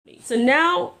So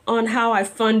now on how I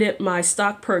funded my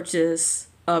stock purchase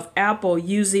of Apple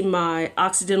using my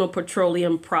Occidental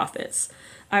Petroleum profits.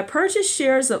 I purchased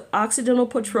shares of Occidental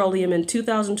Petroleum in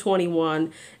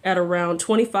 2021 at around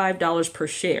 $25 per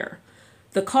share.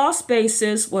 The cost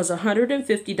basis was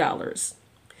 $150.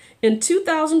 In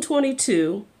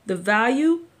 2022, the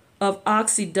value of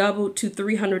Oxy doubled to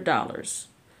 $300.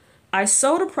 I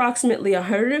sold approximately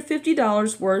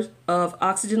 $150 worth of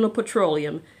Occidental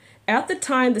Petroleum. At the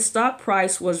time, the stock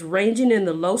price was ranging in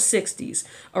the low 60s,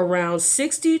 around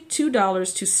 $62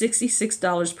 to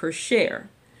 $66 per share.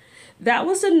 That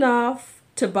was enough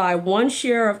to buy one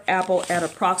share of Apple at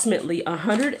approximately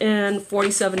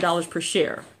 $147 per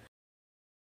share.